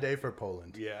a sad day for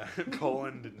Poland. Yeah,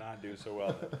 Poland did not do so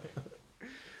well that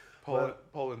day.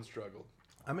 Poland struggled.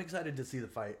 I'm excited to see the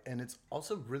fight, and it's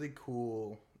also really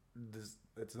cool.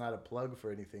 It's not a plug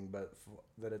for anything, but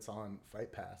that it's on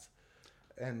Fight Pass.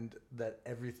 And that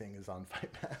everything is on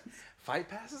Fight Pass. Fight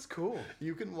Pass is cool.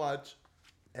 You can watch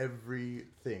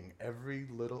everything, every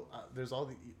little there's all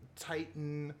the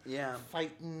Titan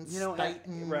fighting,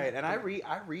 Titan, right? And I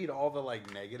read all the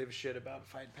like negative shit about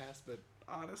Fight Pass, but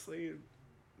honestly,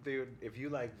 dude, if you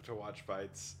like to watch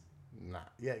fights,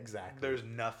 exactly, there's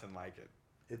nothing like it.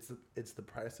 It's the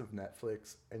price of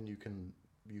Netflix, and you can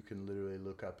literally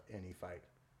look up any fight.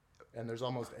 and there's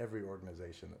almost every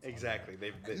organization that's exactly.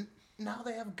 Now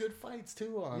they have good fights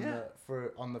too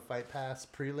on the Fight Pass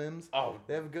prelims. Oh,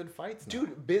 they have good fights now.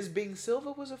 Dude, Bisping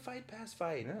Silva was a Fight Pass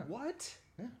fight. Yeah. What?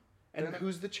 Yeah. And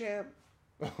who's the champ?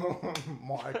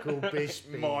 Michael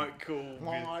Bisping.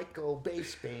 Michael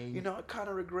Bisping. You know, I kind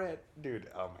of regret, dude.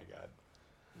 Oh my God,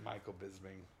 Michael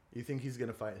Bisping. You think he's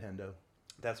gonna fight Hendo?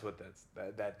 That is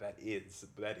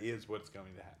what's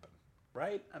going to happen,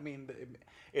 right? I mean,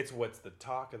 it's what's the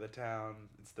talk of the town.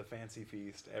 It's the fancy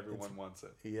feast. Everyone wants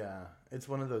it. Yeah, it's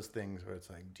one of those things where it's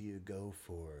like, do you go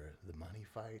for the money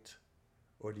fight,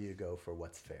 or do you go for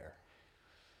what's fair?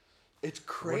 It's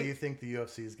crazy. What do you think the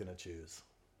UFC is gonna choose?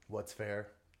 What's fair?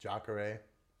 Jacare?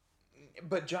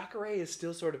 But Jacare is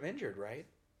still sort of injured, right?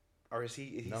 Or is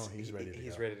he? No, he's ready to go.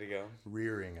 He's ready to go.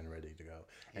 Rearing and ready to go.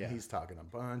 And he's talking a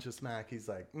bunch of smack. He's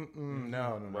like, Mm-hmm.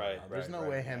 no. There's no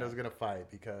way yeah. Hendo's going to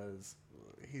fight because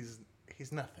he's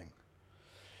nothing.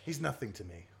 He's nothing to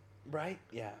me. Right?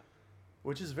 Yeah.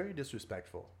 Which is very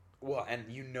disrespectful. Well, and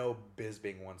you know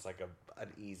Bisping wants like an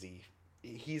easy...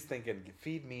 He's thinking,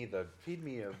 feed me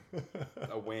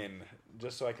a win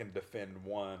just so I can defend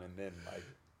one and then like...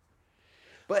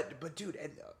 But dude...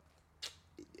 and.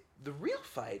 The real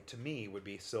fight to me would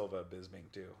be Silva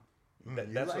Bisping too.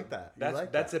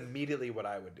 That's immediately what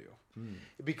I would do.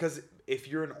 Because if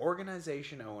you're an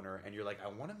organization owner and you're like, I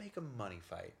want to make a money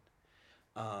fight,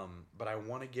 but I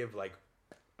want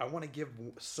to give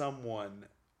someone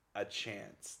a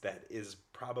chance that is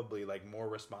probably like more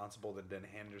responsible than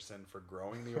Henderson for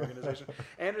growing the organization.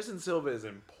 Anderson Silva is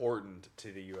important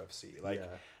to the UFC.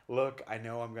 Look, I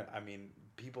know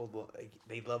people,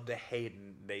 they love to hate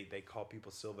and they call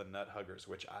people Silva nut huggers,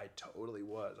 which I totally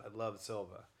was. I love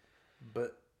Silva.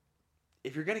 But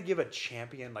if you're going to give a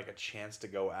champion like a chance to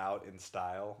go out in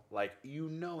style, like, you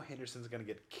know Henderson's going to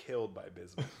get killed by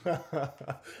Bisping.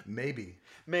 Maybe.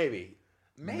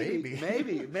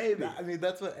 I mean,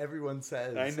 that's what everyone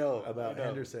says about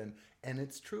Henderson, and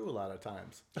it's true a lot of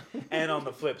times. And on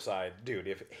the flip side, dude,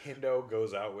 if Hendo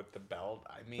goes out with the belt,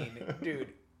 I mean,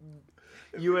 dude,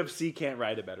 UFC can't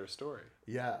write a better story.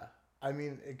 Yeah. I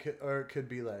mean, it could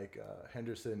be like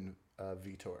Henderson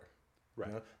Vitor. Right.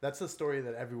 You know? That's the story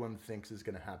that everyone thinks is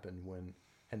going to happen when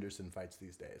Henderson fights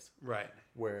these days. Right.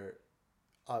 Where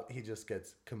he just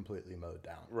gets completely mowed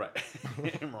down. Right.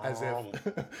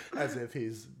 as if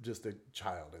he's just a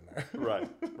child in there.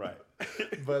 Right.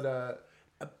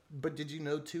 But did you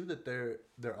know too that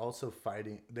they're also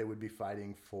fighting? They would be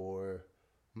fighting for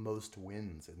most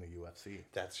wins in the UFC.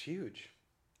 That's huge.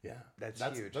 Yeah, that's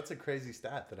huge. That's a crazy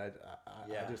stat that I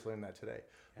just learned that today.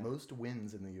 Yeah. Most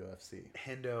wins in the UFC.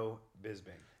 Hendo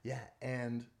Bisping. Yeah,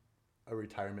 and a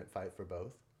retirement fight for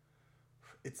both.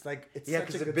 It's such a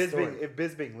good if story. If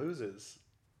Bisping loses,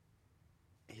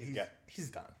 he's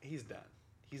done. He's done.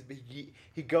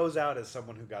 He goes out as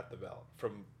someone who got the belt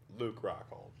from Luke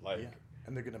Rockhold.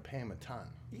 And they're gonna pay him a ton.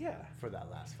 Yeah. For that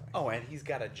last fight. Oh, and he's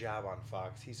got a job on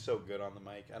Fox. He's so good on the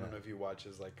mic. I don't know if you watch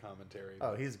his commentary.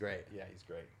 Oh, he's great. Yeah, he's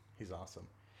great. He's awesome.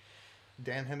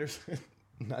 Dan Henderson,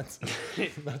 not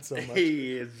so much.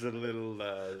 He is a little.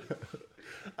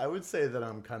 I would say that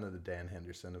I'm kind of the Dan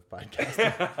Henderson of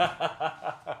podcasting.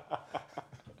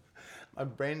 My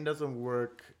brain doesn't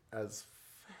work as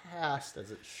fast as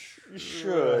it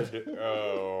should.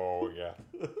 Oh yeah.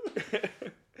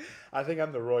 I think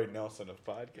I'm the Roy Nelson of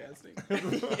podcasting.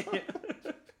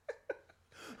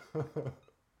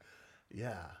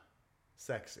 Yeah.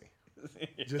 Sexy.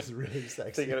 Just really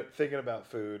sexy. Thinking about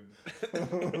food.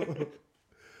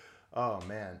 Oh,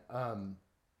 man.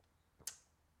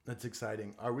 That's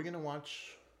exciting. Are we going to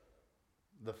watch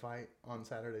the fight on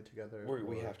Saturday together?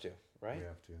 We have to, right?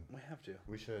 We have to.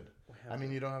 We should. I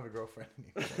mean, you don't have a girlfriend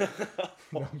anymore.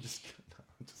 No, I'm just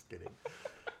kidding.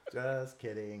 Just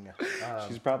kidding.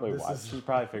 She's probably watched. She's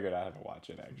probably figured out how to watch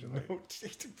it, actually. No,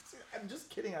 I'm just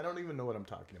kidding. I don't even know what I'm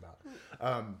talking about.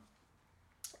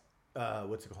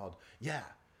 What's it called? Yeah.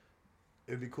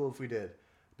 It would be cool if we did,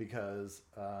 because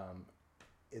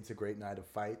it's a great night of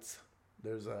fights.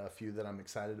 There's a few that I'm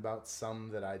excited about. Some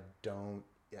that I don't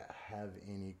have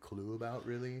any clue about,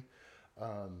 really.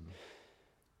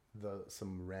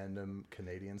 Some random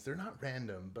Canadians. They're not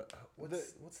random, but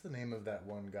what's the name of that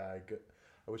one guy?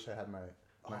 I wish I had my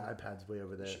iPad's way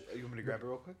over there. You want me to grab it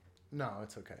real quick? No,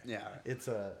 it's okay. Yeah. It's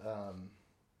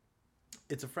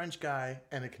a French guy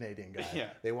and a Canadian guy. Yeah.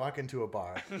 They walk into a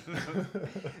bar.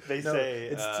 They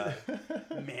say,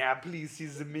 "May I please see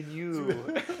the menu?"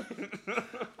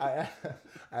 I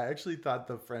actually thought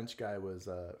the French guy was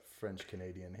French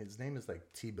Canadian. His name is like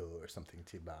Thibaut or something,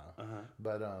 Thibaut. Uh-huh.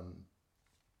 But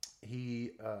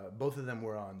he both of them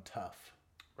were on Tough.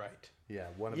 Right. Yeah,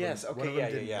 one of Yes, them. okay, One of them yeah,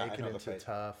 didn't yeah, make I it know the into fight.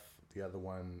 tough. The other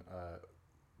one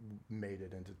made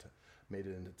it into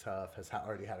tough. Has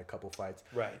already had a couple fights.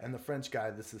 Right. And the French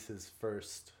guy, this is his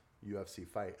first UFC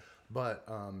fight, but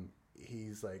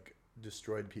he's like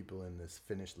destroyed people in this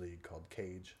Finnish league called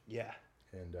Cage. Yeah.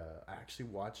 And I actually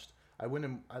watched. I went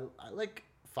and I like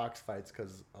Fox fights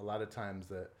because a lot of times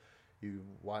that you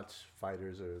watch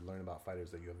fighters or learn about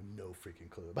fighters that you have no freaking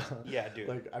clue about. Yeah, dude.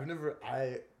 Like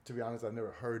to be honest, I've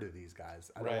never heard of these guys.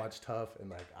 I don't watch Tough,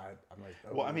 and like I'm like.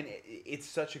 Oh. Well, I mean, it's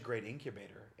such a great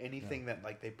incubator. Anything that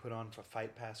like they put on for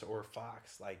Fight Pass or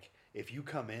Fox, like if you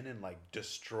come in and like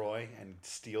destroy and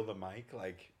steal the mic,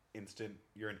 like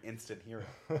you're an instant hero,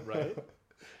 right?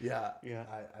 Yeah, Yeah.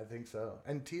 I think so.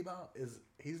 And T-Bow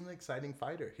he's an exciting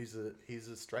fighter. He's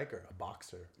a striker, a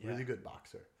boxer, really good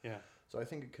boxer. Yeah. So I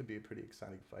think it could be a pretty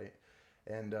exciting fight.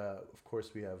 And of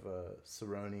course we have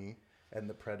Cerrone and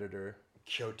the Predator.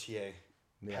 Cotier.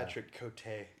 Yeah. Patrick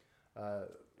Cotier. I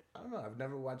don't know. I've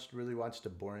never really watched a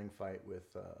boring fight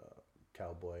with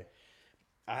Cowboy.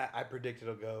 I predict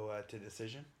it'll go to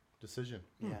decision. Decision.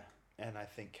 Yeah. And I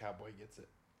think Cowboy gets it.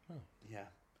 Oh. Yeah.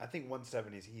 I think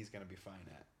 170 he's going to be fine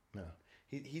at. No.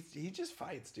 He just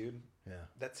fights, dude. Yeah.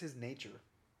 That's his nature.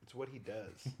 It's what he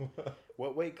does.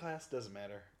 What weight class doesn't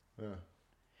matter. Yeah.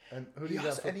 And who do you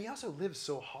And he also lives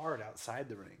so hard outside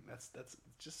the ring. That's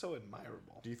just so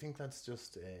admirable. Do you think that's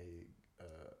just a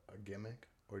gimmick,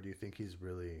 or do you think he's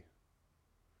really?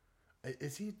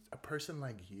 Is he a person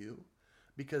like you?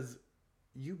 Because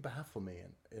you baffle me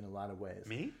in a lot of ways.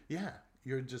 Me? Yeah,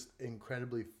 you're just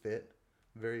incredibly fit,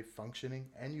 very functioning,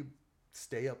 and you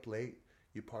stay up late.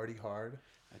 You party hard.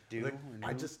 I do. Like,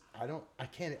 I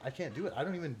can't do it.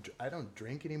 I don't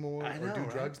drink anymore or do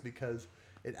drugs because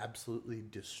it absolutely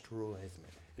destroys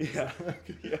me. Yeah.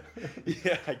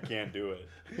 Yeah, I can't do it.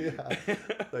 Yeah.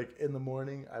 Like in the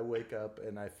morning, I wake up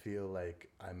and I feel like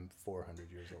I'm 400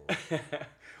 years old.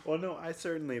 Well, no, I've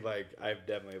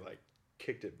definitely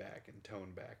kicked it back and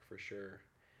toned back for sure.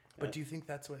 But do you think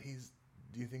that's what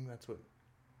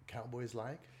Cowboy's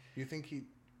like? Do you think he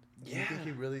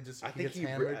really just gets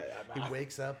hammered? He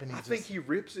wakes up and I think he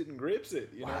rips it and grips it.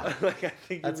 You know, I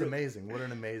think that's amazing. What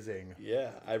an amazing.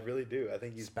 Yeah, I really do. I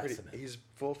think he's specimen. He's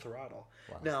full throttle.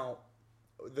 Wow. Now,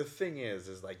 the thing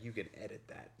is like you can edit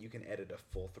that. You can edit a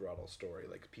full throttle story,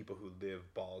 like people who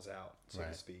live balls out, so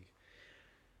to speak.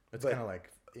 It's kind of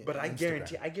like. But I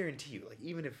guarantee you, like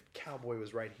even if Cowboy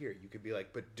was right here, you could be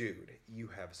like, "But dude, you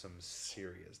have some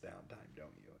serious downtime,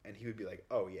 don't you?" And he would be like,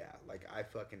 "Oh yeah, like I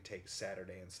fucking take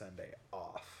Saturday and Sunday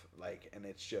off, like, and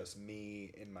it's just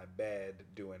me in my bed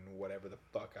doing whatever the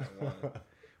fuck I want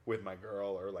with my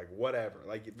girl or like whatever."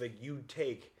 Like you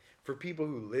take for people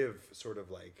who live sort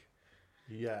of like,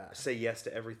 say yes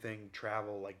to everything,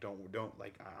 travel, like don't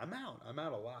like I'm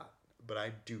out a lot. But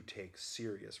I do take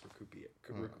serious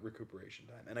recuperation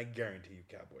time, and I guarantee you,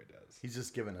 Cowboy does. He's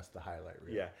just giving us the highlight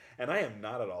reel. Yeah, and I am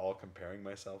not at all comparing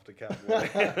myself to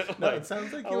Cowboy. No, it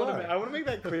sounds like you are. I want to make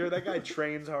that clear. That guy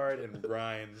trains hard and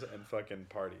grinds and fucking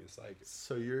parties. Like,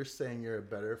 so you're saying you're a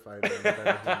better fighter and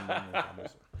better human than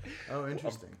Oh,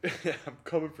 interesting. I'm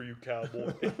coming for you,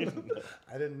 Cowboy.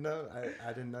 I didn't know. I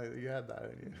didn't know that you had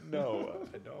that in you. No,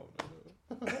 I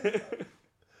don't.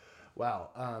 Wow.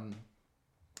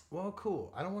 Well,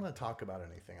 cool. I don't want to talk about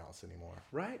anything else anymore.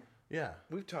 Right? Yeah.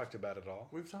 We've talked about it all.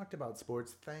 We've talked about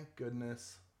sports. Thank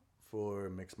goodness for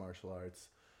mixed martial arts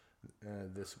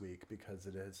this week because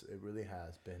it really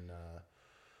has been.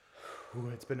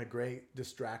 It's been a great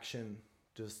distraction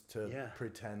just to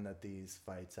pretend that these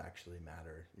fights actually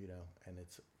matter, you know, and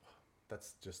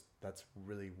that's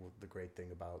really the great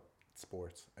thing about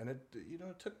sports. And it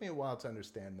took me a while to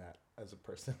understand that as a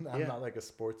person. I'm not like a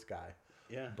sports guy.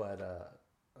 Yeah. But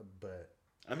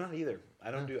I'm not either. I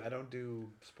don't do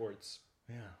sports.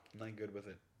 Yeah. I'm not good with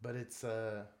it. But it's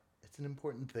an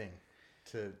important thing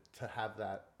to have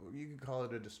that. You can call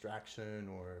it a distraction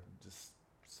or just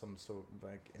some sort of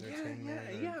like entertainment.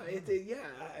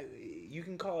 You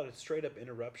can call it a straight up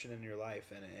interruption in your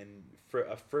life and for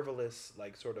a frivolous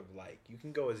like sort of like you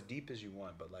can go as deep as you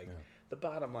want, but like the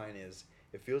bottom line is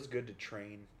it feels good to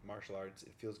train martial arts.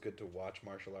 It feels good to watch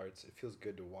martial arts. It feels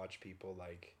good to watch people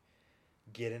like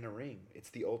get in a ring. It's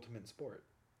the ultimate sport.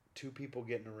 Two people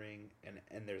get in a ring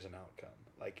and there's an outcome.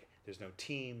 Like there's no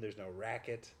team, there's no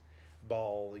racket,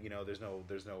 ball, you know, there's not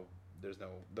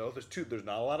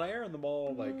a lot of air in the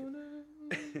ball, like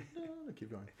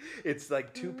keep going. It's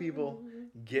like two people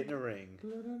get in a ring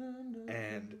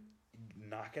and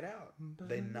knock it out.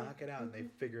 They knock it out and they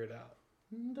figure it out.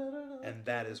 And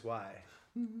that is why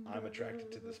I'm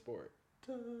attracted to the sport.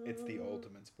 It's the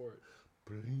ultimate sport.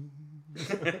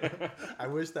 I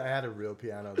wish I had a real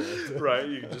piano there too. Right,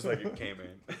 you just like it came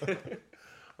in.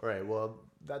 All right, well,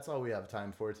 that's all we have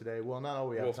time for today. Well, not all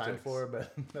we have Wolf time ticks. for,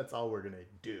 but that's all we're going to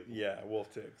do. Yeah,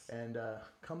 wolf ticks. And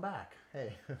come back.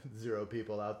 Hey, 0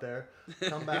 people out there,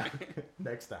 come back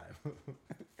next time.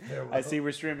 I see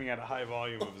we're streaming at a high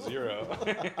volume of 0.